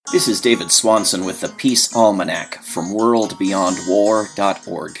This is David Swanson with the Peace Almanac from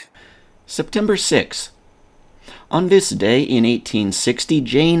worldbeyondwar.org. September 6. On this day in 1860,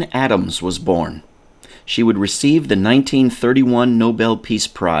 Jane Addams was born. She would receive the 1931 Nobel Peace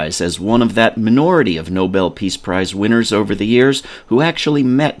Prize as one of that minority of Nobel Peace Prize winners over the years who actually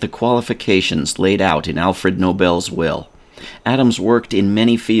met the qualifications laid out in Alfred Nobel's will. Addams worked in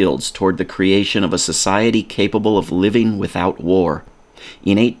many fields toward the creation of a society capable of living without war.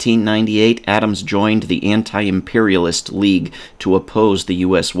 In 1898, Addams joined the Anti-Imperialist League to oppose the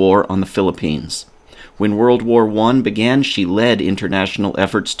U.S. war on the Philippines. When World War I began, she led international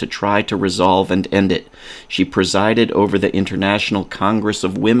efforts to try to resolve and end it. She presided over the International Congress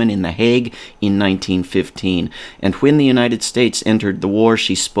of Women in The Hague in 1915, and when the United States entered the war,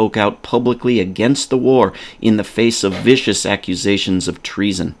 she spoke out publicly against the war in the face of vicious accusations of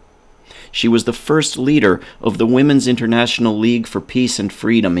treason. She was the first leader of the Women's International League for Peace and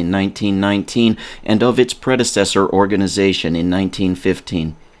Freedom in 1919 and of its predecessor organization in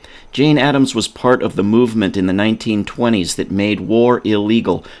 1915. Jane Addams was part of the movement in the 1920s that made war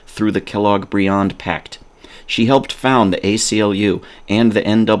illegal through the Kellogg-Briand Pact. She helped found the ACLU and the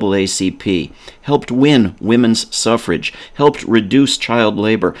NAACP, helped win women's suffrage, helped reduce child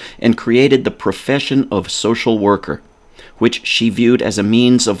labor, and created the profession of social worker, which she viewed as a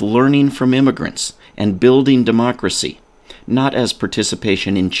means of learning from immigrants and building democracy, not as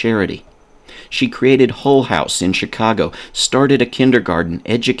participation in charity. She created Hull House in Chicago, started a kindergarten,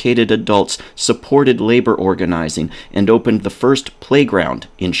 educated adults, supported labor organizing, and opened the first playground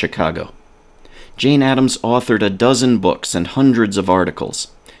in Chicago. Jane Addams authored a dozen books and hundreds of articles.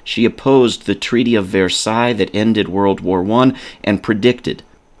 She opposed the Treaty of Versailles that ended World War I and predicted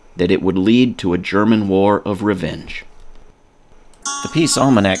that it would lead to a German war of revenge. The Peace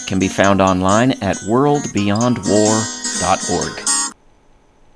Almanac can be found online at worldbeyondwar.org.